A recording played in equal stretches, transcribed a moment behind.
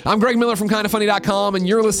I'm Greg Miller from KindaFunny.com, and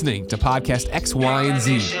you're listening to Podcast X, Y, and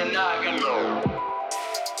Z.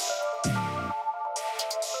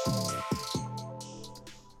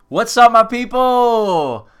 What's up, my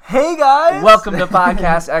people? Hey, guys. Welcome to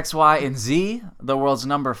Podcast X, Y, and Z, the world's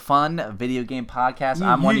number fun video game podcast.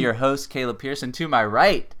 I'm one of your hosts, Caleb Pearson. To my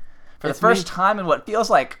right, for the first time in what feels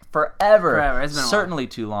like forever. It's been certainly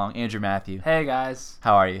too long, Andrew Matthew. Hey, guys.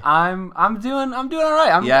 How are you? I'm doing all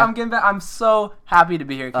right. I'm getting back. I'm so happy to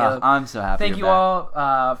be here, Caleb. I'm so happy. Thank you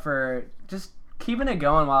all for just keeping it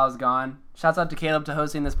going while I was gone. Shouts out to Caleb to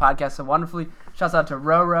hosting this podcast so wonderfully. Shouts out to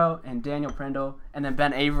Roro and Daniel Prindle and then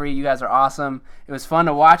Ben Avery. You guys are awesome. It was fun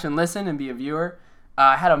to watch and listen and be a viewer.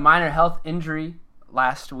 I had a minor health injury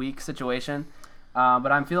last week situation,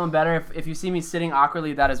 but I'm feeling better. If you see me sitting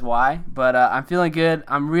awkwardly, that is why. But I'm feeling good.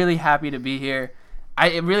 I'm really happy to be here.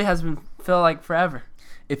 It really has been feel like forever.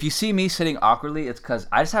 If you see me sitting awkwardly, it's because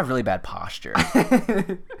I just have really bad posture.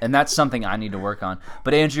 And that's something I need to work on.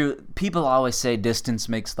 But Andrew, people always say distance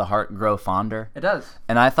makes the heart grow fonder. It does.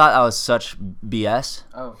 And I thought I was such BS.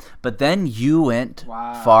 Oh. But then you went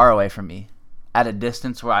far away from me at a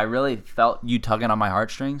distance where I really felt you tugging on my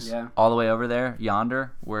heartstrings. Yeah. All the way over there,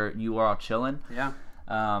 yonder, where you are all chilling. Yeah.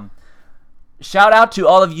 Shout out to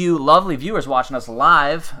all of you lovely viewers watching us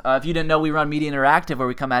live. If you didn't know, we run Media Interactive, where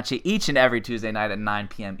we come at you each and every Tuesday night at 9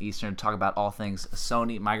 p.m. Eastern to talk about all things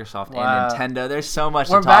Sony, Microsoft, and Nintendo. There's so much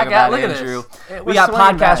to talk about, Andrew. We got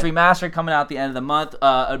Podcast Remastered coming out at the end of the month.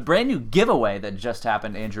 A brand new giveaway that just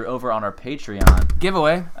happened, Andrew, over on our Patreon.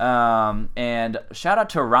 Giveaway. And shout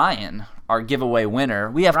out to Ryan, our giveaway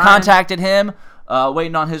winner. We have contacted him.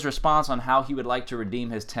 Waiting on his response on how he would like to redeem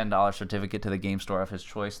his $10 certificate to the game store of his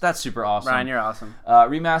choice. That's super awesome. Ryan, you're awesome.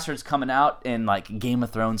 Remastered's coming out in like Game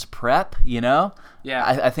of Thrones prep, you know? Yeah.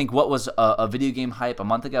 I think what was a video game hype a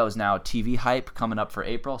month ago is now a TV hype coming up for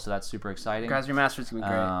April, so that's super exciting. Guys, Remastered's going to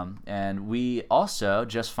be great. And we also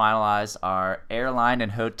just finalized our airline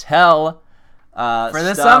and hotel for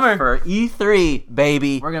this stuff summer. For E3,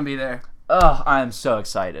 baby. We're going to be there. Oh, I'm so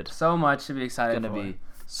excited. So much to be excited for. It's going to be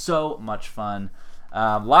so much fun.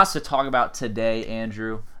 Lots to talk about today,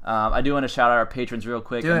 Andrew. I do want to shout out our patrons real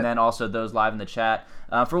quick, and then also those live in the chat.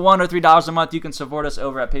 For $1 or $3 a month, you can support us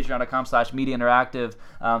over at patreon.com/Media Interactive.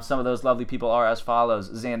 Some of those lovely people are as follows: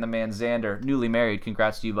 Zan the Man Xander, newly married.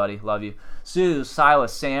 Congrats to you, buddy. Love you. Sue,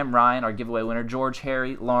 Silas, Sam, Ryan, our giveaway winner, George,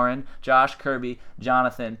 Harry, Lauren, Josh, Kirby,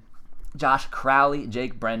 Jonathan, Josh Crowley,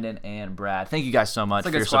 Jake, Brendan, and Brad. Thank you guys so much for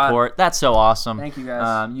your support. That's so awesome. Thank you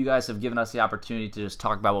guys. You guys have given us the opportunity to just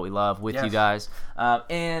talk about what we love with you guys.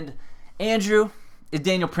 And Andrew, is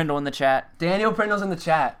Daniel Prindle in the chat? Daniel Prindle's in the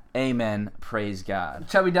chat. Amen. Praise God.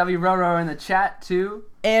 Chubby W Roro in the chat too.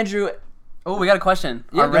 Andrew. Oh, we got a question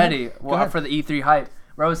already for the E3 hype.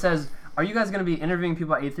 Roro says, "Are you guys going to be interviewing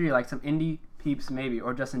people at E3 like some indie peeps maybe,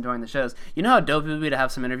 or just enjoying the shows?" You know how dope it would be to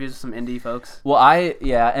have some interviews with some indie folks? Well, I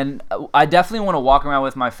definitely want to walk around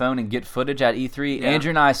with my phone and get footage at E3. Yeah. Andrew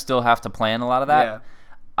and I still have to plan a lot of that. Yeah.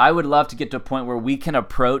 I would love to get to a point where we can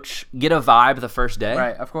get a vibe the first day.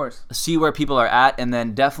 Right, of course. See where people are at, and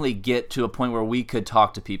then definitely get to a point where we could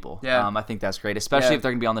talk to people. Yeah. I think that's great, especially if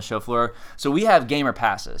they're going to be on the show floor. So we have gamer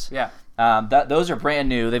passes. Yeah. Those are brand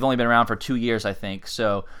new. They've only been around for 2 years, I think.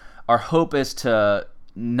 So our hope is to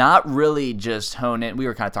not really just hone in. We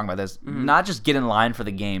were kind of talking about this. Not just get in line for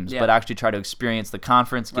the games, but actually try to experience the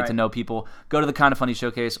conference, get to know people, go to the Kinda Funny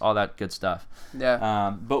showcase, all that good stuff.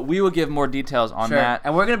 Yeah. But we will give more details on that.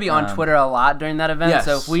 And we're going to be on Twitter a lot during that event. Yes.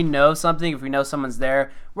 So if we know something, if we know someone's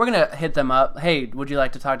there, we're going to hit them up. Hey, would you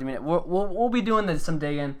like to talk to me? We'll be doing some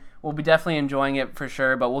digging. We'll be definitely enjoying it for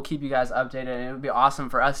sure, but we'll keep you guys updated, and it would be awesome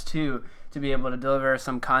for us too to be able to deliver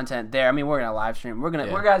some content there. I mean, we're going to live stream. We're going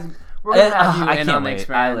to have you in on the experience.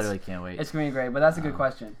 I literally can't wait. It's going to be great, but that's a good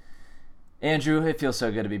question. Andrew, it feels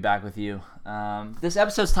so good to be back with you. This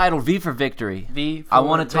episode's titled V for Victory. V for I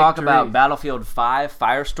want to Victory. talk about Battlefield 5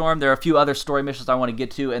 Firestorm. There are a few other story missions I want to get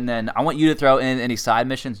to, and then I want you to throw in any side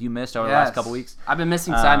missions you missed over the last couple weeks. I've been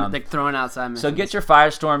missing throwing out side missions. So get your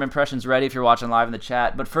Firestorm impressions ready if you're watching live in the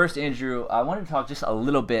chat. But first, Andrew, I wanted to talk just a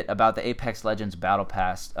little bit about the Apex Legends Battle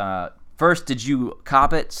Pass. First, did you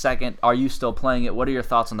cop it? Second, are you still playing it? What are your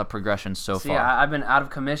thoughts on the progression so far? I've been out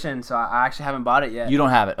of commission, so I actually haven't bought it yet. You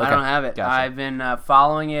don't have it? Okay. I don't have it. Gotcha. I've been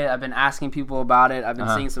following it. I've been asking people about it. I've been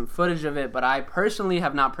seeing some footage of it, but I personally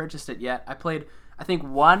have not purchased it yet. I played, I think,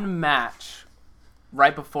 one match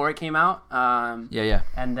right before it came out. Yeah.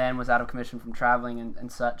 And then was out of commission from traveling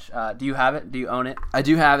and such. Do you have it? Do you own it? I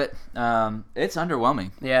do have it. It's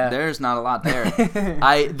underwhelming. Yeah. There's not a lot there.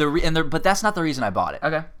 But that's not the reason I bought it.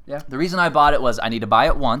 Okay. Yeah. The reason I bought it was I need to buy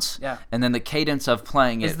it once. Yeah. And then the cadence of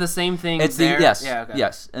playing it. It's the same thing. It's there? yes. Yeah. Okay.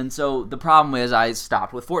 Yes. And so the problem is I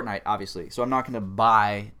stopped with Fortnite, obviously. So I'm not going to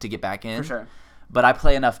buy to get back in. For sure. But I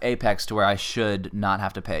play enough Apex to where I should not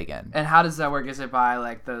have to pay again. And how does that work? Is it by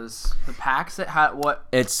like the packs? What?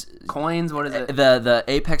 It's coins. What is it? The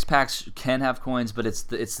Apex packs can have coins, but it's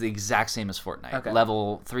the exact same as Fortnite. Okay.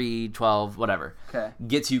 Level 3, 12, whatever. Okay.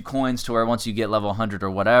 Gets you coins to where once you get level 100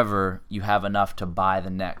 or whatever, you have enough to buy the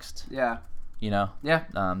next. Yeah. Yeah.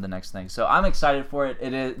 The next thing. So I'm excited for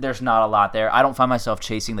it. There's not a lot there. I don't find myself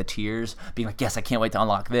chasing the tiers, being like, yes, I can't wait to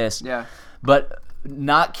unlock this. Yeah. But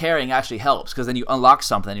not caring actually helps because then you unlock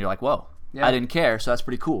something and you're like, whoa, Yeah. I didn't care, so that's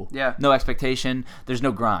pretty cool. Yeah. No expectation. There's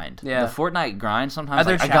no grind. Yeah. The Fortnite grind sometimes Are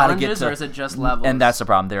there like, I gotta get challenges to, or is it just levels? and that's the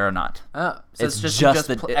problem. There are not. Oh, so it's just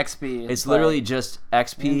XP. It's literally just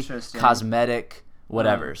XP, Interesting. cosmetic,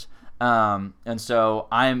 whatevers. And so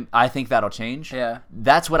I think that'll change. Yeah.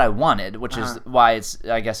 That's what I wanted, which is why it's,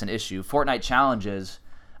 I guess, an issue. Fortnite challenges,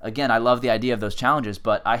 again, I love the idea of those challenges,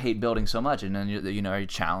 but I hate building so much. And then, your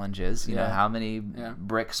challenges, you know, how many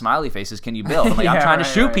brick smiley faces can you build? I'm like, I'm trying to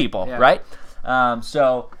shoot people, right?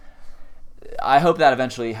 So I hope that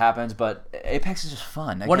eventually happens, but Apex is just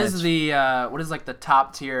fun. Again, what is like the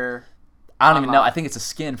top tier? I don't even know. I think it's a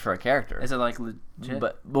skin for a character. Is it like legit?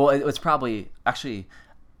 But it's probably actually.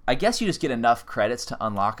 I guess you just get enough credits to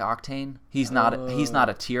unlock Octane. He's not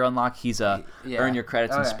a tier unlock. He's a earn your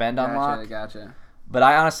credits and spend unlock. Gotcha. But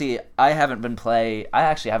I actually haven't been playing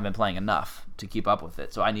enough to keep up with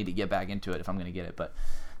it. So I need to get back into it if I'm going to get it. But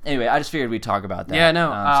anyway, I just figured we'd talk about that. Yeah, no.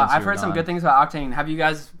 Since I've heard some good things about Octane. Have you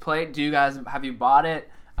guys played? Have you bought it?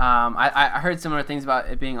 I heard similar things about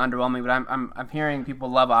it being underwhelming, but I'm hearing people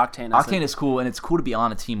love Octane. Octane is cool, and it's cool to be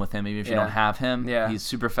on a team with him, even if you don't have him. Yeah. He's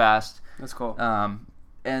super fast. That's cool.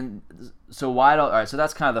 And so all right, so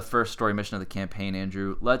that's kind of the first story mission of the campaign,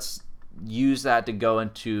 Andrew. Let's use that to go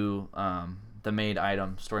into the main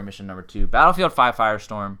item, story mission number 2, Battlefield 5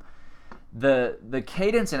 Firestorm. The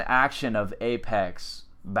cadence and action of Apex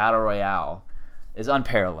Battle Royale is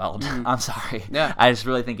unparalleled. I'm sorry. Yeah. I just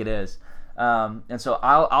really think it is. And so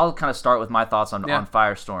I'll kind of start with my thoughts on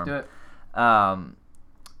Firestorm. Do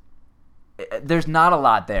it. There's not a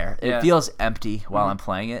lot there. It Yeah. feels empty while I'm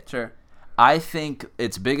playing it. Sure. I think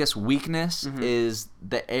its biggest weakness is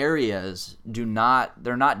the areas they're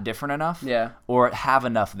not different enough or have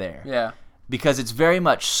enough there. Yeah. Because it's very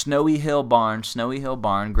much snowy hill, barn,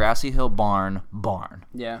 grassy hill, barn.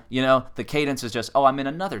 Yeah. You know, the cadence is just, I'm in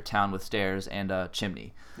another town with stairs and a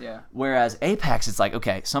chimney. Yeah. Whereas Apex, it's like,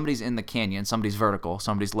 okay, somebody's in the canyon, somebody's vertical,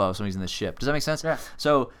 somebody's low, somebody's in the ship. Does that make sense? Yeah.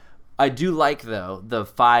 So I do like, though, the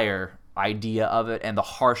fire idea of it and the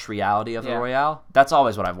harsh reality of the Royale. That's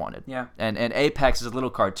always what I've wanted. Yeah. And Apex is a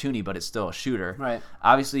little cartoony, but it's still a shooter. Right.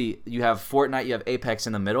 Obviously, you have Fortnite, you have Apex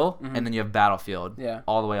in the middle, and then you have Battlefield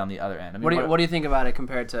all the way on the other end. I mean, What do you think about it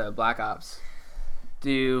compared to Black Ops?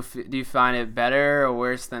 Do you find it better or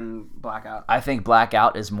worse than Blackout? I think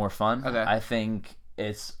Blackout is more fun. Okay. I think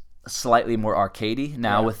it's slightly more arcadey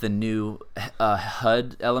now with the new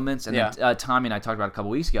HUD elements. And then, Tommy and I talked about it a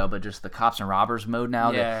couple weeks ago, but just the cops and robbers mode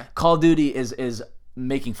now. Yeah. Call of Duty is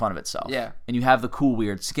making fun of itself. Yeah. And you have the cool,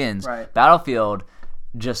 weird skins. Right. Battlefield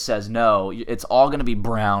just says, no, it's all going to be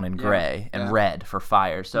brown and gray and red for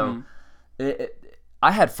fire. So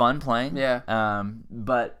I had fun playing. Yeah.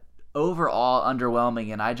 But overall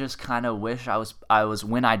underwhelming, and I just kind of wish I was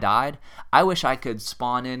when I died, I wish I could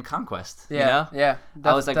spawn in Conquest. Yeah, you know? yeah.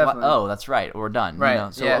 I was like, definitely. oh, that's right, we're done. Right, You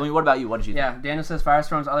know? So yeah. I mean, what about you? What did you think? Yeah, Daniel says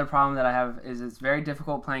Firestorm's other problem that I have is it's very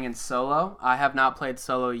difficult playing in solo. I have not played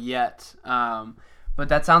solo yet, but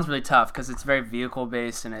that sounds really tough because it's very vehicle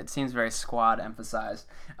based and it seems very squad emphasized.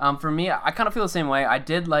 For me, I kind of feel the same way. I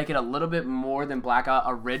did like it a little bit more than Blackout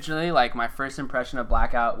originally. Like my first impression of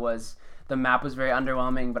Blackout was the map was very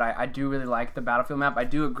underwhelming, but I do really like the Battlefield map. I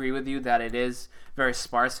do agree with you that it is very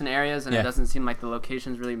sparse in areas and it doesn't seem like the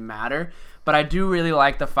locations really matter. But I do really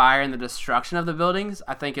like the fire and the destruction of the buildings.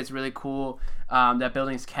 I think it's really cool that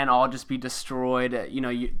buildings can all just be destroyed. You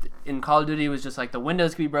know, in Call of Duty, it was just like the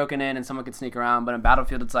windows could be broken in and someone could sneak around. But in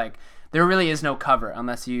Battlefield, it's like there really is no cover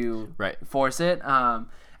unless you force it. And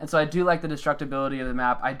so I do like the destructibility of the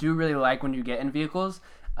map. I do really like when you get in vehicles.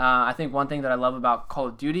 I think one thing that I love about Call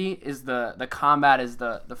of Duty is the combat, is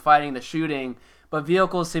the fighting, the shooting. But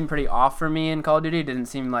vehicles seem pretty off for me in Call of Duty. It didn't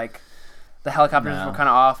seem like The helicopters No. were kind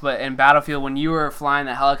of off, but in Battlefield, when you were flying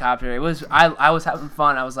the helicopter, it was I was having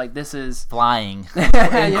fun. I was like, this is Flying. In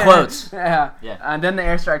Yeah, quotes. Yeah. Yeah. And then the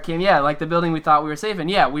airstrike came. Yeah, like the building we thought we were safe in.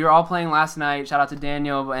 Yeah, we were all playing last night. Shout out to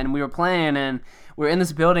Daniel. And we were playing, and we were in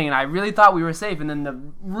this building, and I really thought we were safe. And then the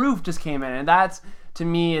roof just came in, and that's, to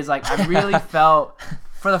me, is like, I really felt,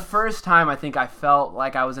 for the first time, I think I felt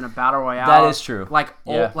like I was in a battle royale. That is true. Like,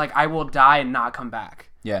 Yeah. like I will die and not come back.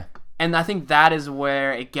 Yeah. And I think that is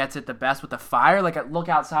where it gets it the best with the fire. Like, I look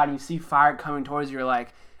outside and you see fire coming towards you. You're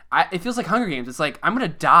like, it feels like Hunger Games. It's like, I'm going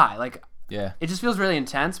to die. Like, Yeah. it just feels really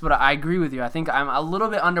intense, but I agree with you. I think I'm a little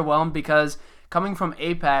bit underwhelmed because coming from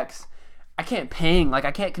Apex, I can't ping. Like, I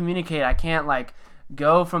can't communicate. I can't, like,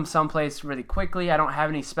 go from someplace really quickly. I don't have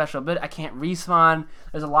any special bit. I can't respawn.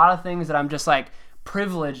 There's a lot of things that I'm just, like,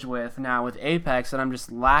 privileged with now with Apex that I'm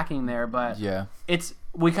just lacking there. But Yeah.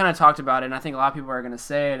 we kind of talked about it, and I think a lot of people are going to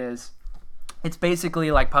say it is, it's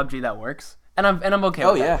basically like PUBG that works. And I'm okay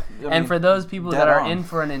with that. I And mean, for those people that dead are on. in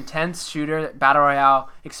for an intense shooter battle royale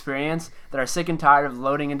experience, that are sick and tired of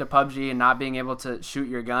loading into PUBG and not being able to shoot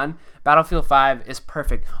your gun, Battlefield 5 is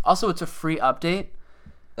perfect. Also, it's a free update,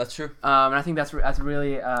 That's true. and I think that's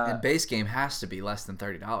really And base game has to be less than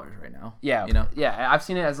 $30 right now. yeah, You know? yeah. I've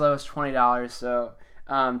seen it as low as $20. So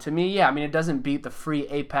to me, yeah, I mean, it doesn't beat the free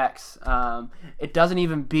Apex. It doesn't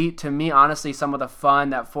even beat, to me, honestly, some of the fun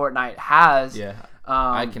that Fortnite has. Yeah.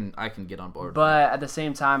 I can get on board. But at the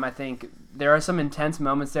same time, I think there are some intense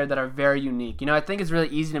moments there that are very unique. You know, I think it's really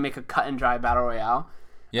easy to make a cut and dry battle royale.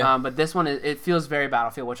 Yeah. But this one, it feels very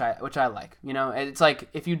Battlefield, which I like. You know, it's like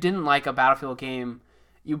if you didn't like a Battlefield game,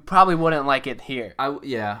 you probably wouldn't like it here.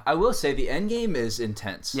 I will say the end game is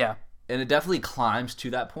intense. Yeah. And it definitely climbs to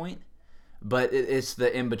that point. But it's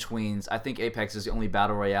the in-betweens. I think Apex is the only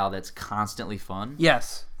battle royale that's constantly fun.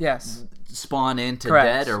 Yes. Spawn into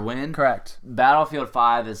Correct. dead or win. Correct. Battlefield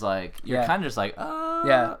 5 is like, you're Yeah. kind of just like,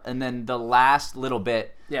 Yeah. And then the last little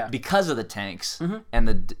bit, Yeah. because of the tanks and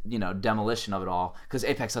the demolition of it all, because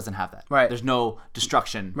Apex doesn't have that. Right. There's no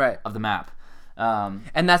destruction Right. of the map.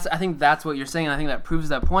 And I think that's what you're saying. And I think that proves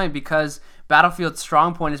that point because Battlefield's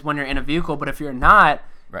strong point is when you're in a vehicle, but if you're not,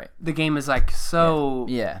 Right. the game is like so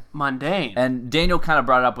Yeah. mundane. And Daniel kind of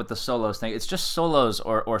brought it up with the solos thing. It's just solos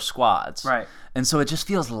or squads. Right. And so it just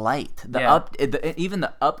feels light. Yeah. Even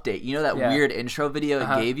the update, that Yeah. weird intro video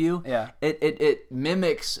it gave you? Yeah. It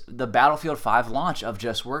mimics the Battlefield 5 launch of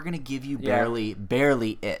just, we're going to give you Yeah.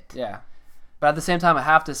 barely it. Yeah. But at the same time, I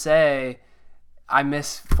have to say, I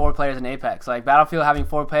miss 4 players in Apex. Like, Battlefield having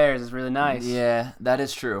 4 players is really nice. Yeah, that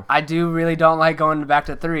is true. I do really don't like going back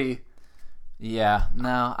to 3. Yeah,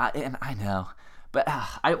 no, I know. But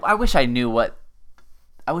I wish I knew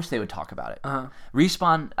I wish they would talk about it. Uh-huh.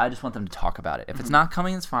 Respawn, I just want them to talk about it. If it's not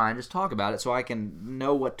coming, it's fine. Just talk about it so I can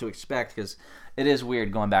know what to expect, because it is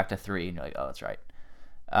weird going back to 3 and you're like, oh, that's right.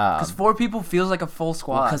 Because 4 people feels like a full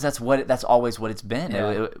squad. Because that's always what it's been.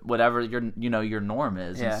 Yeah. Whatever your norm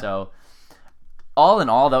is. Yeah. And so, all in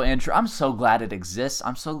all, though, Andrew, I'm so glad it exists.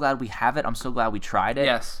 I'm so glad we have it. I'm so glad we tried it.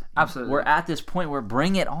 Yes, absolutely. We're at this point where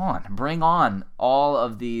bring it on. Bring on all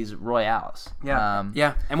of these royales. Yeah,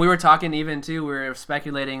 yeah. And we were talking even, too, we were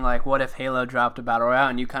speculating, like, what if Halo dropped a Battle Royale?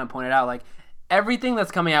 And you kind of pointed out, like, everything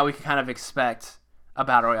that's coming out, we can kind of expect a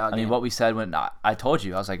Battle Royale game. I mean, what we said when I told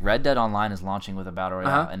you, I was like, Red Dead Online is launching with a battle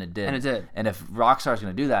royale, and it did. And it did. And if Rockstar's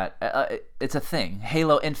going to do that, it's a thing.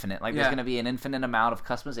 Halo Infinite, like Yeah. there's going to be an infinite amount of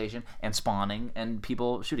customization and spawning and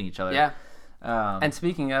people shooting each other. Yeah. And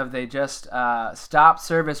speaking of, they just stopped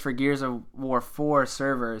service for Gears of War 4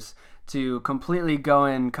 servers to completely go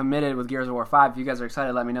in committed with Gears of War 5. If you guys are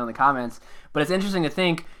excited, let me know in the comments. But it's interesting to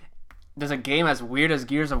think, does a game as weird as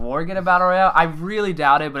Gears of War get a Battle Royale? I really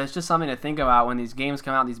doubt it, but it's just something to think about when these games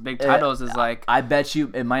come out, these big titles, is like... I bet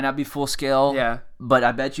you it might not be full scale. Yeah. But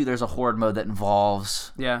I bet you there's a horde mode that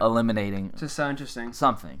involves Yeah. eliminating Just so interesting.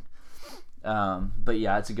 something. But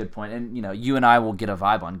yeah, it's a good point. And you and I will get a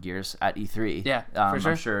vibe on Gears at E3. Yeah, for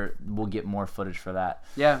sure. I'm sure we'll get more footage for that.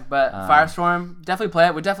 Yeah, but Firestorm, definitely play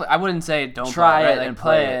it. I wouldn't say don't Try play it, it right? and Like,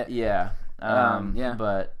 play it. Yeah. Yeah.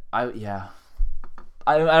 But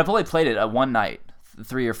I've only played it one night,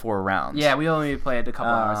 3 or 4 rounds. Yeah, we only played a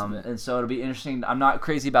couple hours of it. And so it'll be interesting. I'm not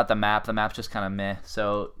crazy about the map. The map's just kind of meh.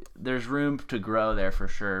 So there's room to grow there for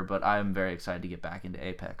sure. But I'm very excited to get back into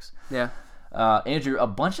Apex. Yeah. Andrew, a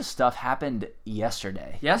bunch of stuff happened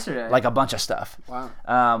yesterday. Yesterday. Like a bunch of stuff.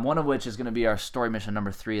 Wow. One of which is going to be our story mission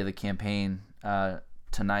number 3 of the campaign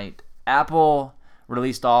tonight. Apple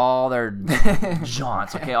released all their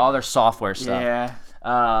jaunts, okay, all their software stuff.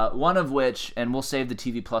 Yeah. One of which, and we'll save the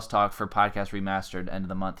TV Plus talk for Podcast Remastered end of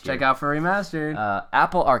the month here. Check out for Remastered.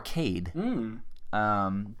 Apple Arcade.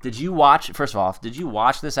 Did you watch? First of all, did you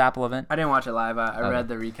watch this Apple event? I didn't watch it live. I read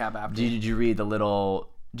the recap after. Did you read the little?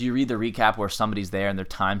 Do you read the recap where somebody's there and they're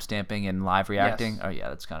time stamping and live reacting? Yes. Oh yeah,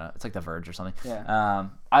 that's kind of it's like The Verge or something. Yeah.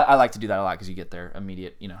 I like to do that a lot because you get their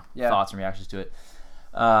immediate Yeah. thoughts and reactions to it.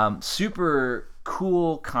 Super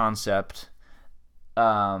cool concept.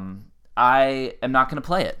 I am not going to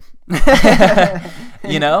play it.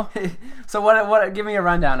 So what? Give me a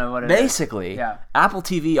rundown of what it is. Basically, Yeah. Apple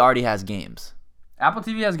TV already has games. Apple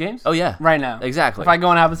TV has games. Oh yeah, Right now. exactly. If I go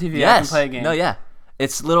on Apple TV, I can play a game. No, yeah.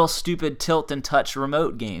 It's little stupid tilt and touch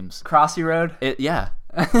remote games. Crossy Road. Yeah.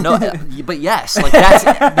 No, but yes, like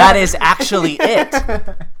that is actually it.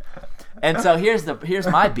 And so here's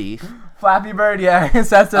my beef. Flappy Bird, yeah. That's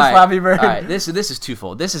the Flappy Bird. All right, this is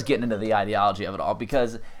twofold. This is getting into the ideology of it all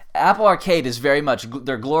because Apple Arcade is very much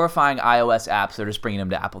they're glorifying iOS apps. They're just bringing them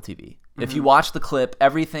to Apple TV. If you watch the clip,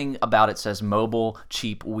 everything about it says mobile,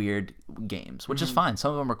 cheap, weird games, which is fine.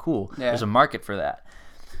 Some of them are cool. Yeah. There's a market for that.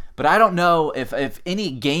 But I don't know if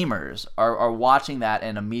any gamers are watching that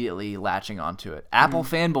and immediately latching onto it. Apple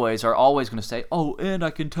fanboys are always going to say, "Oh, and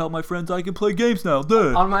I can tell my friends I can play games now."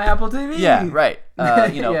 Duh. On my Apple TV. Yeah, right.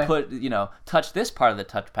 Yeah. Touch this part of the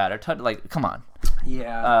touchpad or touch come on.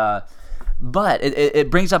 Yeah. But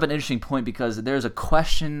it brings up an interesting point because there's a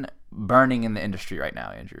question burning in the industry right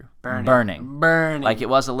now, Andrew. Burning. Like it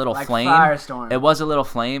was a little Like flame. firestorm. It was a little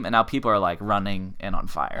flame, and now people are like running and on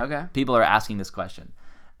fire. Okay. People are asking this question.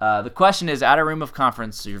 The question is, at a room of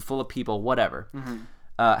conference, so you're full of people, whatever.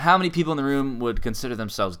 How many people in the room would consider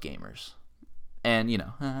themselves gamers? And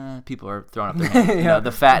people are throwing up their hands.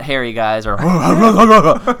 The fat, hairy guys are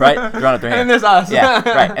right, throwing up their hands. And there's us. Yeah,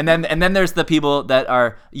 right. And then there's the people that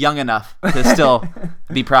are young enough to still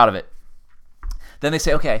be proud of it. Then they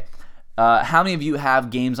say, okay, how many of you have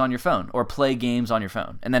games on your phone or play games on your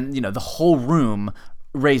phone? And then the whole room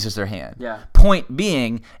raises their hand. Yeah. Point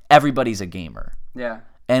being, everybody's a gamer. Yeah.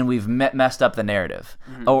 And we've messed up the narrative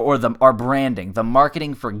or our branding. The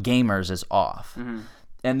marketing for gamers is off.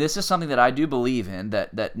 And this is something that I do believe in,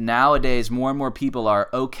 that nowadays more and more people are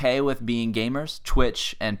okay with being gamers,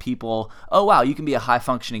 Twitch, and people, oh, wow, you can be a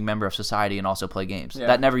high-functioning member of society and also play games. Yeah.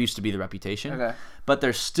 That never used to be the reputation. Okay. But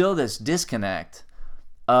there's still this disconnect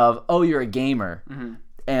of, oh, you're a gamer,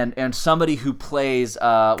 and somebody who plays,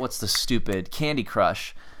 what's the stupid, Candy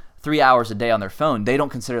Crush, 3 hours a day on their phone, they don't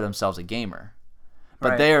consider themselves a gamer.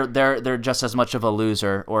 But Right. they're just as much of a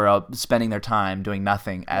loser or spending their time doing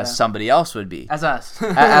nothing as somebody else would be. As us.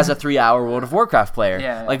 As a 3-hour World of Warcraft player.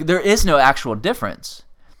 Yeah. Like there is no actual difference.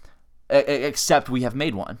 Except we have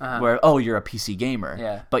made one where you're a PC gamer,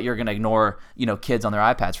 Yeah. but you're gonna ignore kids on their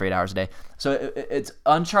iPads for 8 hours a day. So it's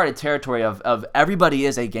uncharted territory of everybody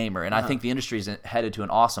is a gamer, and I think the industry is headed to an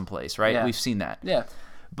awesome place, right? Yeah. We've seen that. Yeah.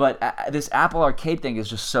 But this Apple Arcade thing is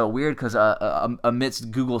just so weird because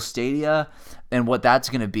amidst Google Stadia and what that's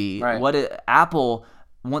going to be, Right. Apple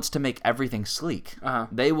wants to make everything sleek.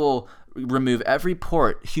 They will remove every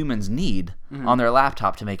port humans need on their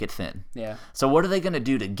laptop to make it thin. Yeah. So what are they going to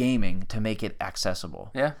do to gaming to make it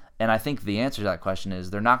accessible? Yeah. And I think the answer to that question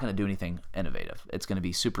is they're not going to do anything innovative. It's going to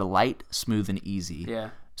be super light, smooth, and easy.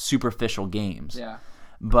 Yeah. Superficial games. Yeah.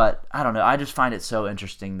 But I don't know. I just find it so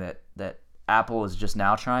interesting that Apple is just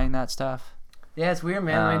now trying that stuff. Yeah, it's weird,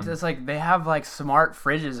 man. I mean, it's like they have like smart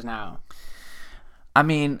fridges now. I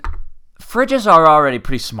mean, fridges are already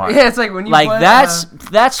pretty smart. Yeah, it's like when you like put,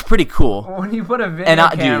 that's pretty cool. when you put a video And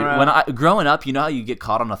camera. dude, when I growing up, you know how you get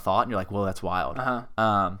caught on a thought and you're like, "Whoa, that's wild."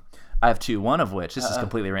 I have two. One of which this is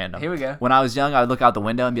completely random. Here we go. When I was young, I would look out the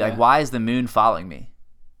window and be like, Yeah. "Why is the moon following me?"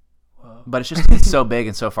 But it's so big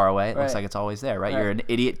and so far away. It looks Right. like it's always there, right? Right. You're an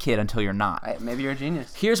idiot kid until you're not. Maybe you're a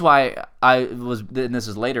genius. Here's why I was, and this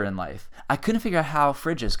is later in life, I couldn't figure out how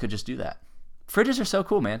fridges could just do that. Fridges are so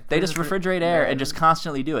cool, man. They just refrigerate air and just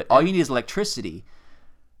constantly do it. All you need is electricity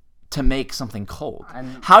to make something cold.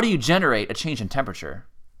 How do you generate a change in temperature?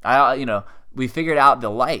 We figured out the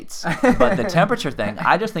lights, but the temperature thing,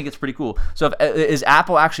 I just think it's pretty cool. So is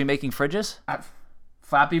Apple actually making fridges?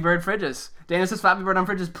 Flappy Bird fridges. Dana says Flappy Bird on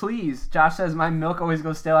fridges, please. Josh says my milk always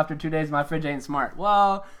goes stale after 2 days. My fridge ain't smart.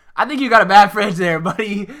 Well, I think you got a bad fridge there,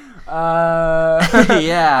 buddy.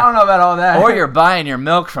 Yeah. I don't know about all that. Or you're buying your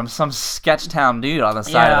milk from some sketchtown dude on the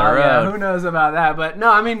side of the road. Yeah, who knows about that? But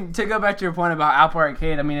no, I mean, to go back to your point about Apple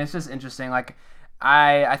Arcade, I mean, it's just interesting. Like,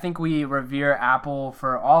 I think we revere Apple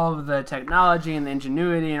for all of the technology and the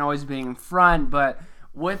ingenuity and always being in front, but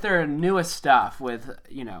with their newest stuff, with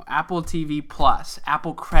Apple TV Plus,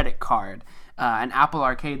 Apple Credit Card, and Apple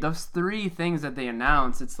Arcade, those three things that they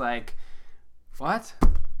announced, it's like, what?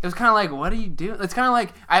 it was kind of like, what are you doing? It's kind of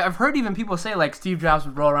like I've heard even people say like Steve Jobs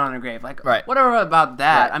would roll around in a grave, like Right. whatever about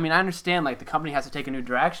that. Right. I mean, I understand like the company has to take a new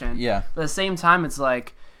direction. Yeah. But at the same time, it's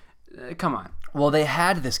like, come on. Well, they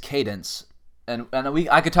had this cadence, and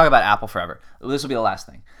I could talk about Apple forever. This will be the last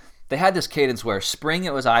thing. They had this cadence where spring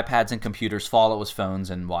it was iPads and computers, fall it was phones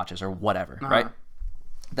and watches or whatever, right?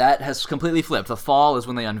 That has completely flipped. The fall is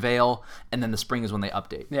when they unveil, and then the spring is when they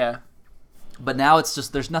update. Yeah. But now it's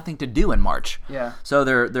just there's nothing to do in March. Yeah. So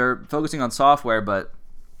they're focusing on software, but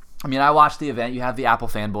I mean, I watched the event. You have the Apple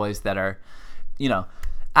fanboys that are,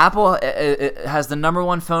 Apple it has the number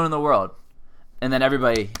one phone in the world, and then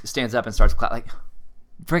everybody stands up and starts like,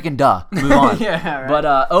 freaking duh, move on. Yeah, right.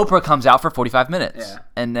 But Oprah comes out for 45 minutes, Yeah.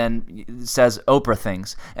 and then says Oprah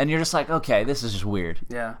things, and you're just like, okay, this is just weird.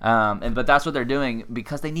 Yeah. But that's what they're doing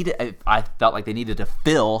because they needed. I felt like they needed to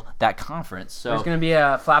fill that conference. So There's going to be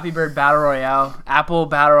a Flappy Bird Battle Royale, Apple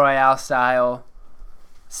Battle Royale style,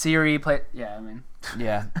 Siri play. Yeah, I mean.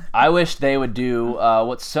 yeah, I wish they would do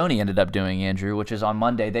what Sony ended up doing, Andrew, which is on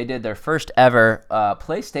Monday. They did their first ever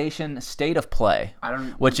PlayStation State of Play.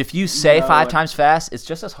 Which, if you say No. 5 times fast, it's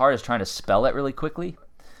just as hard as trying to spell it really quickly,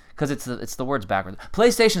 because it's the words backwards.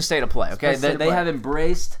 PlayStation State of Play. Okay, State of they Play. have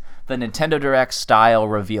embraced the Nintendo Direct style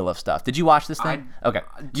reveal of stuff. Did you watch this thing? Okay,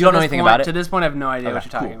 To you don't know this anything point- about it. To this point, I have no idea what Okay,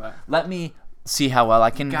 you're talking cool. about. Let me see how well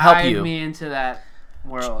I can help Guide you. me into that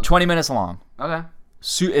world. 20 minutes long. Okay.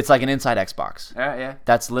 It's like an inside Xbox. Yeah, yeah,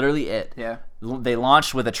 That's literally it. yeah. They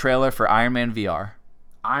launched with a trailer for Iron Man VR.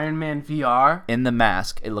 Iron Man VR. In the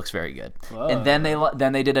mask, it looks very good. Whoa. And then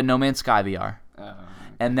they did a No Man's Sky VR, Oh.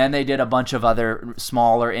 and then they did a bunch of other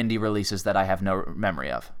smaller indie releases that I have no memory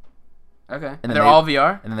of. Okay. then They're they- all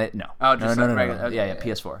VR? And then they Oh, just no, like no, regular- okay, yeah, yeah.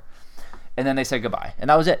 PS4. And then they said goodbye, and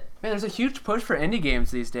that was it. Man, there's a huge push for indie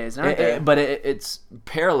games these days, aren't there? But it's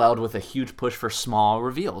paralleled with a huge push for small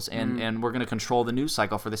reveals, Mm. and we're going to control the news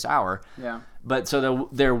cycle for this hour. Yeah. But so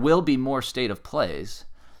there will be more state of plays.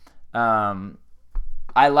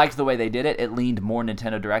 I liked the way they did it. It leaned more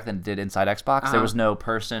Nintendo Direct than it did Inside Xbox. There was no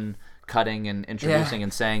person cutting and introducing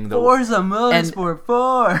and saying the Forza Motorsport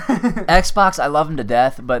 4. Xbox. I love them to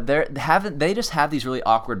death, but they just have these really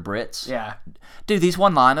awkward Brits. Yeah. Do these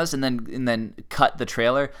one-liners and then cut the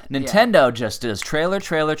trailer. Nintendo just does trailer.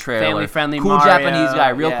 Family-friendly cool Mario, Japanese guy,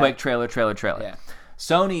 real yeah. quick, trailer. Yeah.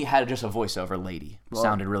 Sony had just a voiceover lady.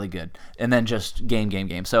 Sounded really good. And then just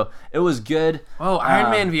game. So it was good. Oh, Iron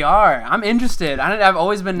Man VR. I'm interested. I've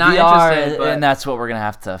always been not VR, interested. But and that's what we're going to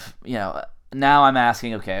have to, now I'm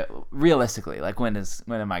asking, okay, realistically, like when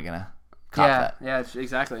am I going to cop yeah, that? yeah,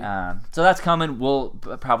 exactly. So that's coming. We'll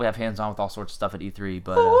probably have hands-on with all sorts of stuff at E3,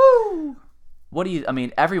 but what do you,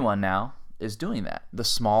 everyone now is doing that. The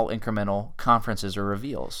small incremental conferences or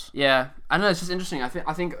reveals. Yeah, I know, it's just interesting. I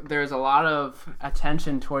think there's a lot of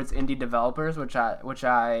attention towards indie developers, which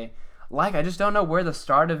I like. I just don't know where the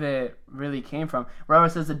start of it really came from. Robert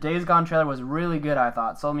says the Days Gone trailer was really good, I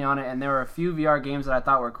thought. Sold me on it, and there were a few VR games that I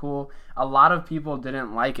thought were cool. A lot of people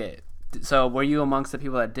didn't like it. So were you amongst the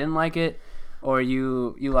people that didn't like it, or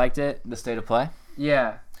you liked it? The state of play?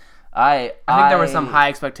 Yeah. I think there were some high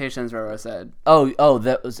expectations, Robert said.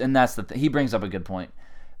 That's the thing. He brings up a good point.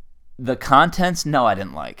 The contents, no, I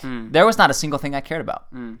didn't like. There was not a single thing I cared about.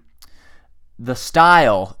 The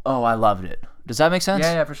style, I loved it. Does that make sense?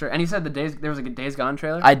 Yeah, for sure. And he said there was a Days Gone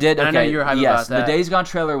trailer? I did. And Okay. I know you were hyped yes, about that. the Days Gone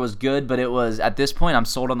trailer was good, but it was at this point I'm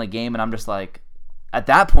sold on the game, and I'm just like, at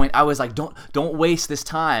that point I was like, don't waste this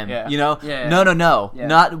time. Yeah. Yeah. No.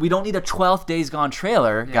 Yeah. We don't need a 12th Days Gone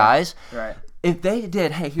trailer, guys. Right. If they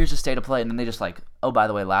did, hey, here's a state of play, and then they just like, oh, by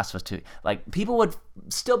the way, Last of Us 2, like people would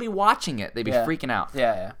still be watching it. They'd be freaking out.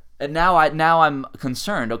 Yeah. And now I'm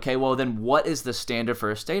concerned. Okay, well then, what is the standard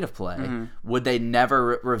for a state of play? Would they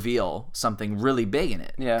never reveal something really big in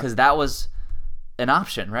it? Yeah. Because that was an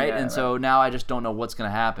option, right? Yeah, and so now I just don't know what's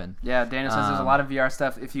gonna happen. Yeah, Daniel says there's a lot of VR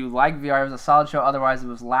stuff. If you like VR, it was a solid show. Otherwise, it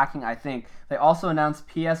was lacking, I think. They also announced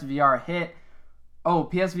PSVR hit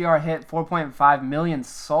 4.5 million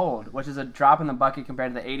sold, which is a drop in the bucket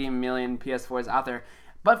compared to the 80 million PS4s out there.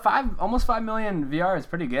 But almost 5 million VR is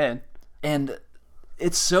pretty good. And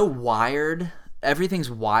it's so wired. Everything's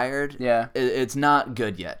wired. Yeah. It's not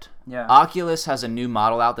good yet. Yeah. Oculus has a new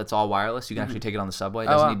model out that's all wireless. You can actually take it on the subway.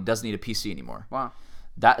 It doesn't need a PC anymore. Wow.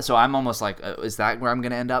 So I'm almost like, is that where I'm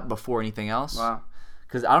going to end up before anything else? Wow.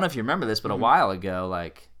 Because I don't know if you remember this, but a while ago,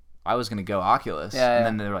 like, I was going to go Oculus, and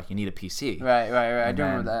then they were like, you need a PC. Right. I And do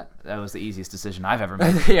remember then that. That was the easiest decision I've ever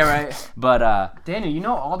made. Yeah, right. But, Daniel, you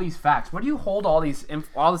know all these facts. Where do you hold all this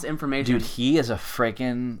information? dude, he is a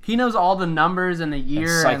freaking... He knows all the numbers and the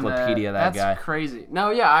year. Encyclopedia, that guy. That's crazy.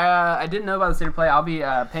 No, yeah, I didn't know about the state of play. I'll be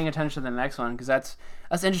paying attention to the next one because that's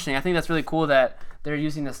interesting. I think that's really cool that they're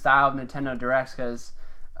using the style of Nintendo Directs because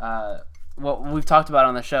what we've talked about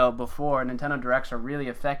on the show before, Nintendo Directs are really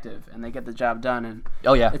effective and they get the job done. And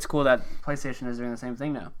it's cool that PlayStation is doing the same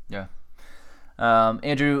thing now. Yeah.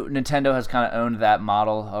 Andrew, Nintendo has kind of owned that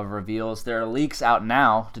model of reveals. There are leaks out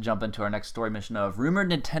now, to jump into our next story mission, of rumored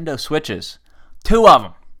Nintendo Switches. 2 of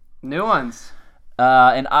them. New ones.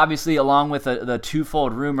 And obviously, along with the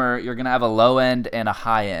twofold rumor, you're going to have a low end and a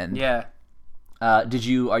high end. Yeah. Are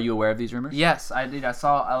you aware of these rumors? Yes, I did. I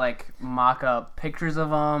saw mock-up pictures of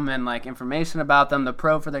them and information about them. The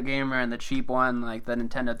Pro for the gamer and the cheap one, like the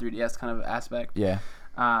Nintendo 3DS kind of aspect. Yeah.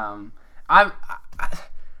 I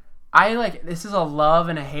this is a love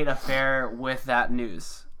and a hate affair with that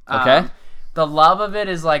news. Okay. The love of it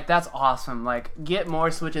is that's awesome. Get more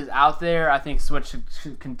Switches out there. I think Switch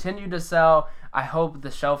should continue to sell. I hope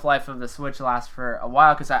the shelf life of the Switch lasts for a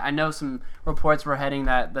while because I know some reports were heading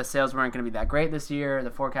that the sales weren't going to be that great this year, the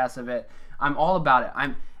forecast of it. I'm all about it.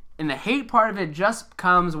 And the hate part of it just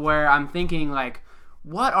comes where I'm thinking,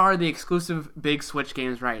 what are the exclusive big Switch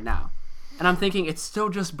games right now? And I'm thinking it's still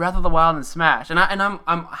just Breath of the Wild and Smash. And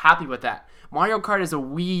I'm happy with that. Mario Kart is a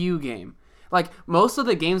Wii U game. Most of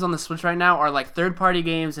the games on the Switch right now are third-party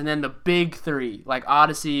games and then the big 3,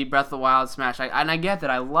 Odyssey, Breath of the Wild, Smash. And I get that.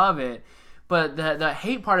 I love it. But the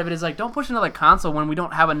hate part of it is don't push another console when we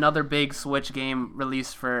don't have another big Switch game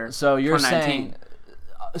released for So you're 2019. saying...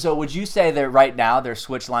 So would you say that right now their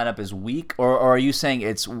Switch lineup is weak, or are you saying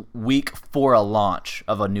it's weak for a launch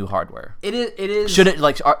of a new hardware? It is. Should it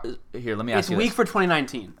here? Let me ask It's you. weak This. for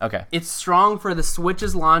 2019. Okay. It's strong for the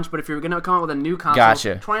Switch's launch, but if you're gonna come out with a new console,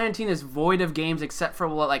 Gotcha. 2019 is void of games except for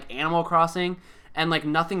Animal Crossing, and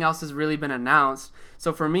nothing else has really been announced.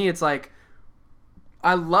 So for me, it's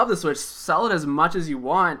I love the Switch. Sell it as much as you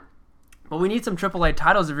want. But we need some AAA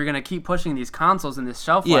titles if you're going to keep pushing these consoles in this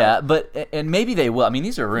shelf life. Yeah, and maybe they will. I mean,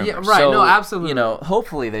 these are rumors. Yeah, right. So, No, absolutely.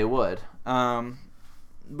 Hopefully they would.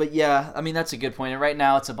 But yeah, I mean, that's a good point. And right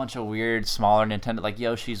now, it's a bunch of weird, smaller Nintendo, like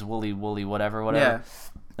Yoshi's Woolly, whatever,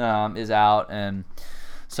 is out. And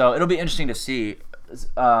so it'll be interesting to see.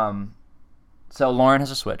 So Lauren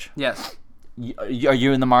has a Switch. Yes. Are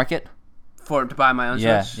you in the market? To buy my own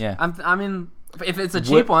Switch? Yeah. I mean, if it's a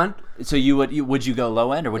cheap one. So would you go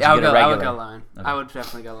low end, or would you get a regular? I would go low end. Okay. I would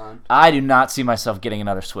definitely go low end. I do not see myself getting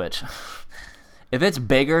another Switch. If it's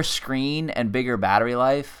bigger screen and bigger battery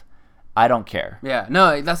life, I don't care. Yeah.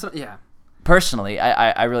 No, that's yeah. Personally,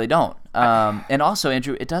 I really don't. And also,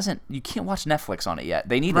 Andrew, you can't watch Netflix on it yet.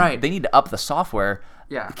 They need to up the software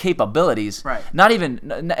capabilities. Right. Not even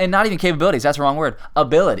capabilities. That's the wrong word.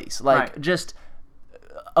 Abilities. Just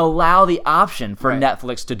allow the option for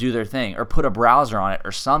Netflix to do their thing, or put a browser on it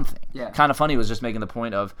or something. Yeah. Kind of funny was just making the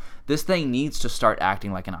point of this thing needs to start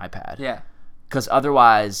acting like an iPad. Yeah. Because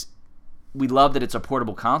otherwise, we love that it's a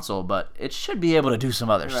portable console, but it should be able to do some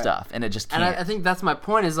other stuff, and it just can't. And I think that's my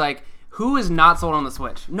point is who is not sold on the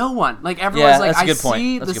Switch? No one. Everyone's that's a I good point.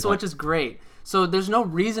 see That's a the good Switch point. is great. So there's no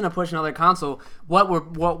reason to push another console.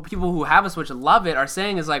 What people who have a Switch and love it are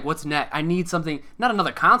saying is what's next? I need something, not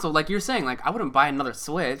another console. You're saying, I wouldn't buy another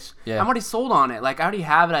Switch. Yeah. I'm already sold on it. I already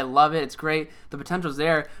have it. I love it. It's great. The potential's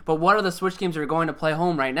there. But what are the Switch games that are going to play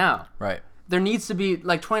home right now? Right. There needs to be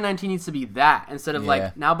 2019 needs to be that instead of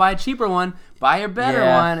Yeah. now buy a cheaper one, buy a better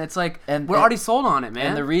one. It's we're already sold on it, man.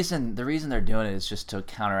 And the reason they're doing it is just to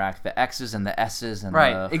counteract the X's and the S's and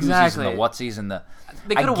Right, the whoosies exactly. and the whatsies and the.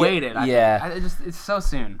 They could have waited. Yeah. It's so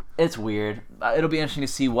soon. It's weird. It'll be interesting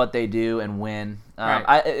to see what they do and when.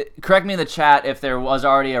 Right. Correct me in the chat if there was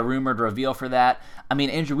already a rumored reveal for that. I mean,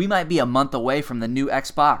 Andrew, we might be a month away from the new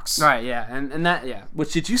Xbox. Right, yeah. And that, yeah.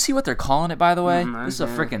 Which, did you see what they're calling it, by the way? This is a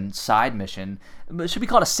freaking side mission. It should be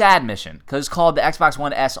called a sad mission, because it's called the Xbox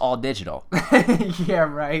One S All Digital. Yeah,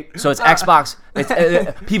 right. So it's Xbox.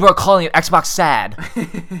 People are calling it Xbox Sad.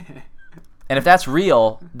 And if that's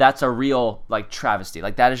real, that's a real travesty.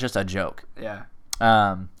 That is just a joke. Yeah.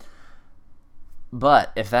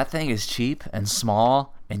 But if that thing is cheap and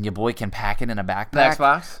small, and your boy can pack it in a backpack, The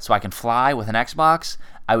Xbox? so I can fly with an Xbox,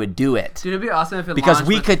 I would do it. Dude, it'd be awesome if it Because launched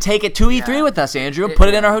we with, could take it to E3 with us, Andrew, and put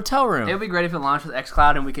it in our hotel room. It would be great if it launched with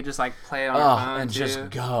xCloud and we could just play it on our phone and too. just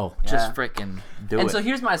go. Yeah. Just freaking do it. And so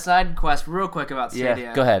here's my side quest real quick about Stadia.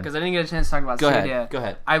 Yeah, go ahead. Because I didn't get a chance to talk about Go Stadia. ahead. Go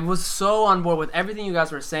ahead. I was so on board with everything you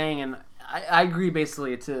guys were saying, and I agree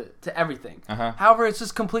basically to everything. Uh-huh. However, it's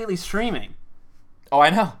just completely streaming. Oh, I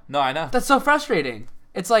know. No, I know. That's so frustrating.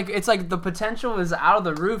 It's like the potential is out of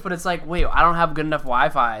the roof, but it's wait, I don't have good enough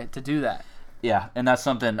Wi-Fi to do that. Yeah, and that's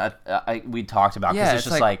something we talked about, because Yeah, it's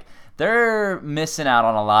it's just they're missing out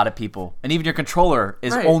on a lot of people. And even your controller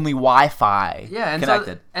is Right. only Wi-Fi and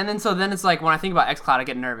connected. then it's like when I think about xCloud, I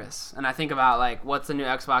get nervous, and I think about like what's the new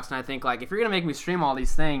Xbox, and I think like if you're gonna make me stream all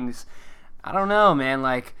these things, I don't know, man.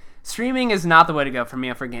 Like streaming is not the way to go for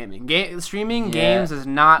me for gaming. Streaming games is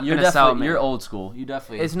not gonna sell me. You're old school. You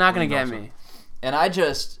definitely. It's not gonna get me. And I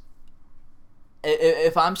just,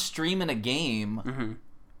 if I'm streaming a game, Mm-hmm.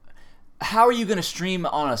 how are you gonna stream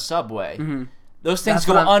on a subway? Mm-hmm. Those things That's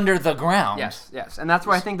go what I'm- under the ground. Yes, and that's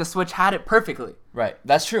where I think the Switch had it perfectly. Right.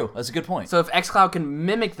 That's true. That's a good point. So if xCloud can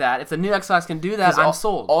mimic that, if the new Xbox can do that, I'm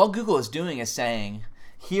sold. All Google is doing is saying,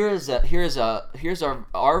 here's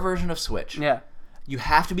our version of Switch. Yeah. You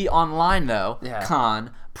have to be online though. Yeah. Con.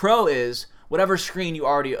 Pro is whatever screen you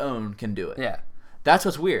already own can do it. Yeah. That's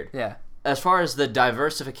what's weird. Yeah. As far as the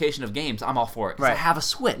diversification of games, I'm all for it. 'Cause I Right. have a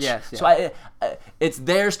Switch. Yes, So it's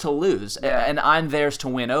theirs to lose, Yeah. and I'm theirs to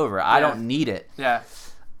win over. I don't need it. Yeah.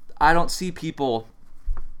 I don't see people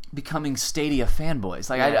becoming Stadia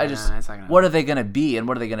fanboys. Like I just, it's not gonna what are they gonna be, and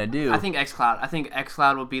what are they gonna do? I think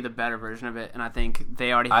xCloud will be the better version of it, and I think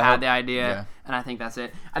they already I had hope- the idea, yeah. and I think that's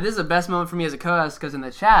it. This is the best moment for me as a co-host, because in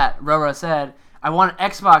the chat, Roro said, I want an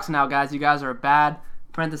Xbox now, guys. You guys are a bad,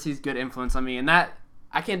 parentheses, good influence on me, and that,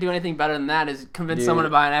 I can't do anything better than that, is convince someone to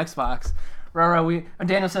buy an Xbox. Roro,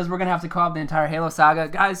 Daniel says we're going to have to co-op the entire Halo saga.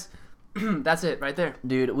 Guys, that's it right there.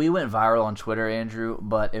 Dude, we went viral on Twitter, Andrew,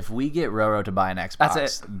 but if we get Roro to buy an Xbox,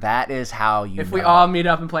 That's it. that is how you If know. we all meet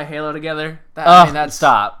up and play Halo together, that's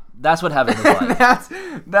stop. That's what heaven is like.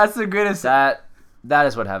 that's the greatest. That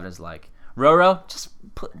is what heaven is like. Roro, just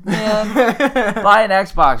buy an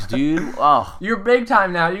Xbox, dude. Oh, You're big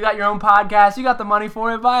time now. You got your own podcast. You got the money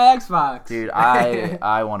for it. Buy Xbox. dude,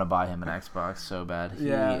 I want to buy him an Xbox so bad.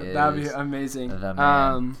 That'd be amazing. The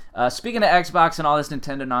man. Speaking of Xbox and all this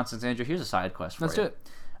Nintendo nonsense, Andrew, here's a side quest for Let's you. do it.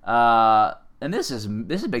 And this is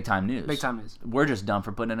big time news. Big time news. We're just dumb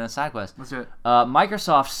for putting in a side quest. Let's do it.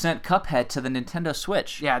 Microsoft sent Cuphead to the Nintendo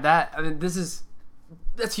Switch. Yeah,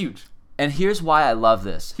 that's huge. And here's why I love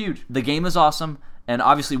this. Huge. The game is awesome, and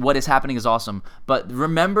obviously what is happening is awesome. But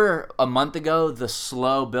remember a month ago the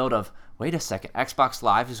slow build of, wait a second, Xbox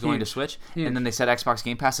Live is going to Switch, and then they said Xbox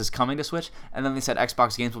Game Pass is coming to Switch, and then they said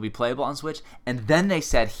Xbox games will be playable on Switch, and then they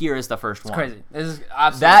said here is the first one. Crazy. This is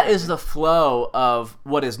absolutely That crazy. is the flow of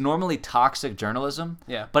what is normally toxic journalism.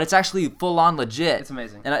 Yeah. But it's actually full on legit. It's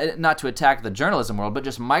amazing. And not to attack the journalism world, but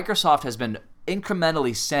just Microsoft has been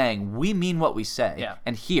incrementally saying we mean what we say. Yeah.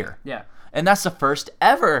 And here. Yeah. And that's the first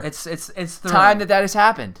ever It's time that has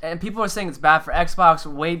happened. and people are saying it's bad for Xbox.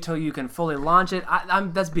 Wait till you can fully launch it.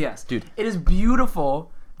 That's BS, Dude. It is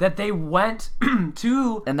beautiful that they went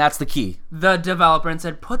to And that's the key. the developer and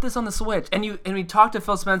said, "Put this on the Switch." And we talk to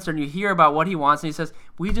Phil Spencer, and you hear about what he wants, and he says,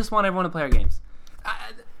 "We just want everyone to play our games."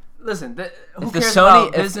 Listen, who the cares Sony-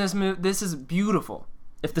 about business move? This is beautiful.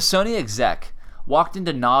 If the Sony exec walked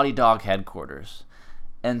into Naughty Dog headquarters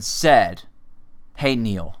and said, "Hey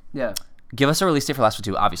Neil, Yeah, give us a release date for Last of Us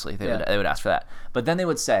 2, obviously. They would ask for that. But then they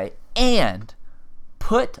would say, and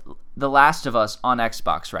put The Last of Us on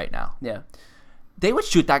Xbox right now. yeah. They would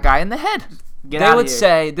shoot that guy in the head. Get They outta would here.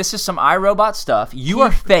 say, this is some iRobot stuff. You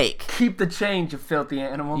are fake. Keep the change, you filthy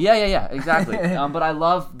animal. Yeah, exactly. But I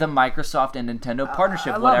love the Microsoft and Nintendo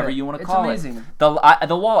partnership, I love whatever it. you want to It's call amazing. it.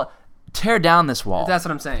 The wall, tear down this wall. That's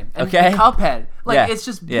what I'm saying. And Okay. the Cuphead, Yeah, it's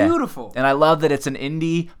just yeah. beautiful. And I love that it's an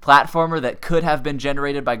indie platformer that could have been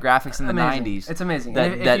generated by graphics in the Amazing. 90s. It's amazing.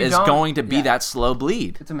 That, And if that you is don't- going to be yeah. that slow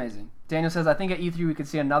bleed. It's amazing. Daniel says, I think at E3 we could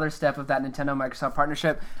see another step of that Nintendo-Microsoft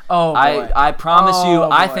partnership. Oh, boy. I promise you, Oh,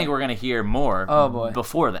 I boy. think we're going to hear more Oh, boy.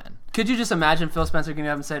 before then. Could you just imagine Phil Spencer getting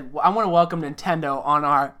up and said, I want to welcome Nintendo on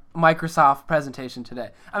our Microsoft presentation today.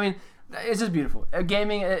 I mean, it's just beautiful.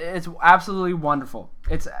 Gaming, it's absolutely wonderful.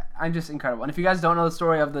 I'm just incredible. And if you guys don't know the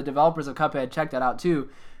story of the developers of Cuphead, check that out too.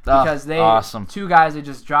 Because awesome. Two guys, they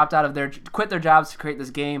just dropped out of quit their jobs to create this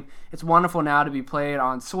game. It's wonderful now to be played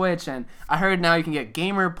on Switch, and I heard now you can get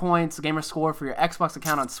gamer points, gamer score for your Xbox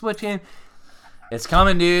account on Switch game. It's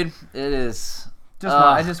coming, dude. It is It's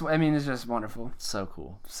just wonderful. so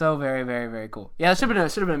cool. So very, very, very cool. Yeah, that should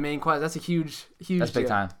have been a main quest. That's a huge. That's big deal.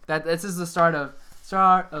 time. This is the start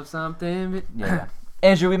of something. Yeah.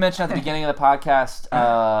 Andrew, we mentioned at the beginning of the podcast,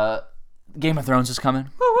 Game of Thrones is coming.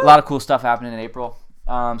 A lot of cool stuff happening in April.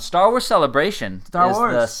 Star Wars Celebration is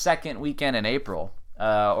the second weekend in April,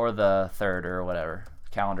 or the third, or whatever.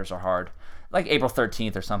 Calendars are hard. Like April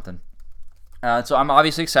 13th or something. So I'm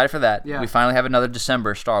obviously excited for that. Yeah. We finally have another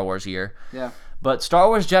December Star Wars year. Yeah. But Star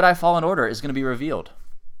Wars Jedi Fallen Order is going to be revealed.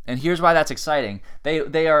 And here's why that's exciting.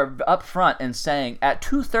 They are up front and saying at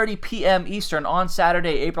 2:30 p.m. Eastern on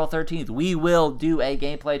Saturday, April 13th, we will do a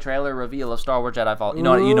gameplay trailer reveal of Star Wars Jedi Fallen. You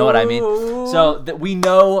know what I mean? So that we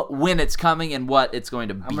know when it's coming and what it's going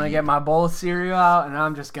to be. I'm going to get my bowl of cereal out, and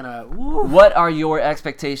I'm just going to... What are your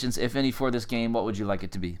expectations, if any, for this game? What would you like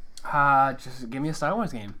it to be? Just give me a Star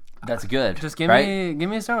Wars game. That's good. Just give right?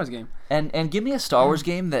 me a Star Wars game. And give me a Star Wars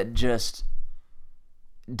game that just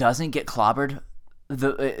doesn't get clobbered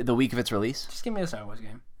the week of its release. Just give me a Star Wars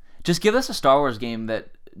game. Just give us a Star Wars game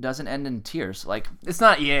that doesn't end in tears. Like, it's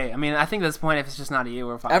not EA. I mean, I think at this point, if it's just not EA,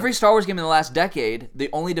 we're fine. Every Star Wars game in the last decade, the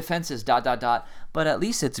only defense is ... but at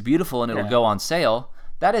least it's beautiful and it'll go on sale.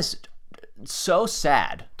 That is so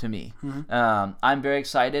sad to me. Mm-hmm. I'm very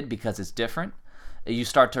excited because it's different. You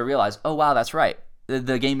start to realize, oh wow, that's right.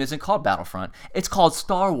 The game isn't called Battlefront. It's called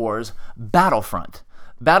Star Wars Battlefront.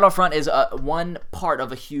 Battlefront is one part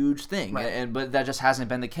of a huge thing, right. But that just hasn't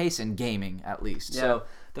been the case in gaming, at least. Yeah. So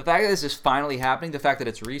the fact that this is finally happening, the fact that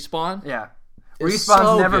it's Respawn,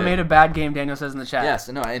 Respawn's never made a bad game. Daniel says in the chat. Yes,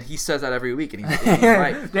 no, and he says that every week, and he's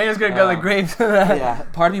right. Daniel's gonna go to the grave for that. Yeah,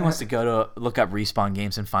 part of me wants to look up Respawn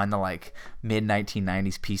games and find the mid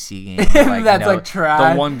 1990s PC game. That's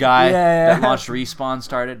trash. The one guy that launched Respawn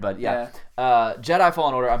started, but Jedi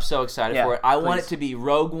Fallen Order. I'm so excited for it. I want it to be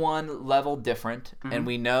Rogue One level different, and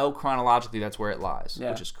we know chronologically that's where it lies,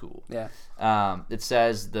 which is cool. Yeah. It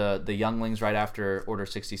says the younglings right after Order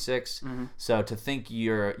 66. Mm-hmm. So to think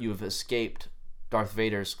you've escaped Darth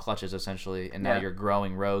Vader's clutches essentially, and now you're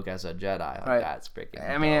growing rogue as a Jedi. That's freaking.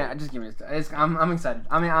 I mean, just give me. I'm excited.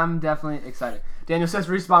 I mean, I'm definitely excited. Daniel says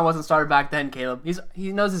Respawn wasn't started back then. Caleb,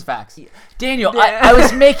 he knows his facts. Daniel, I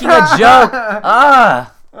was making a joke.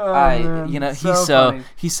 Man,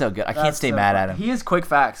 he's so good. I can't stay mad at him. He is quick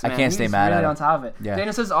facts, man. I can't stay mad at him. On top of it. Yeah.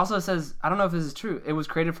 Daniel also says, I don't know if this is true. It was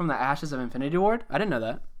created from the ashes of Infinity Ward. I didn't know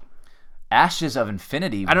that. Ashes of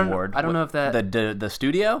Infinity Ward. I don't know if that the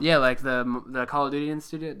studio. Yeah, like the Call of Duty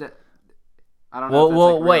studio. I don't know.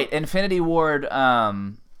 Well, wait. Infinity Ward.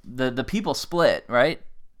 The people split, right?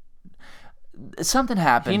 Something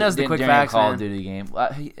happened. He knows the quick during facts, a Call of Duty game.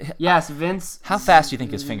 Yes, Vince. How fast do you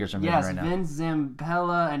think his fingers are moving right now? Yes, Vince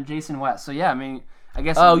Zampella and Jason West. So yeah, I mean, I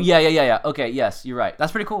guess. Oh yeah. Okay, yes, you're right.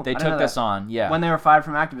 That's pretty cool. They took this on. Yeah. When they were fired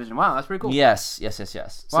from Activision. Wow, that's pretty cool. Yes. Wow,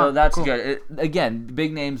 So that's cool. good. Again,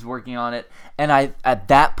 big names working on it, and at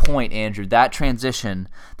that point, Andrew, that transition,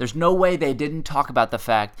 there's no way they didn't talk about the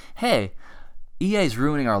fact, hey, EA's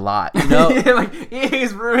ruining our lot, you know?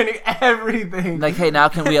 EA's ruining everything. Like, hey, now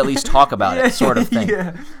can we at least talk about it, sort of thing.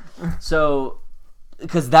 Yeah. So,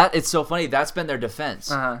 because it's so funny, that's been their defense.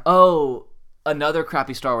 Uh-huh. Oh, another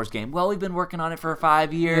crappy Star Wars game. Well, we've been working on it for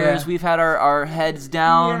 5 years. Yeah. We've had our heads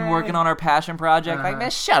down working on our passion project. Like, man,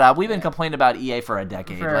 shut up. We've been complaining about EA for a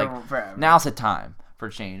decade. Forever. Now's the time for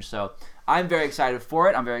change. So I'm very excited for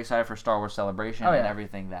it. I'm very excited for Star Wars Celebration and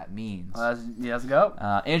everything that means. Let's go.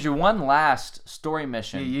 Andrew, one last story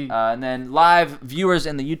mission. And then live viewers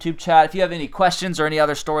in the YouTube chat, if you have any questions or any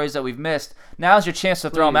other stories that we've missed, now's your chance to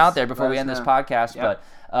throw them out there before we end this podcast. Yep.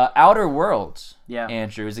 But Outer Worlds,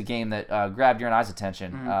 Andrew, is a game that grabbed your and I's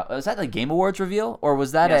attention. Mm-hmm. Was that the Game Awards reveal? Or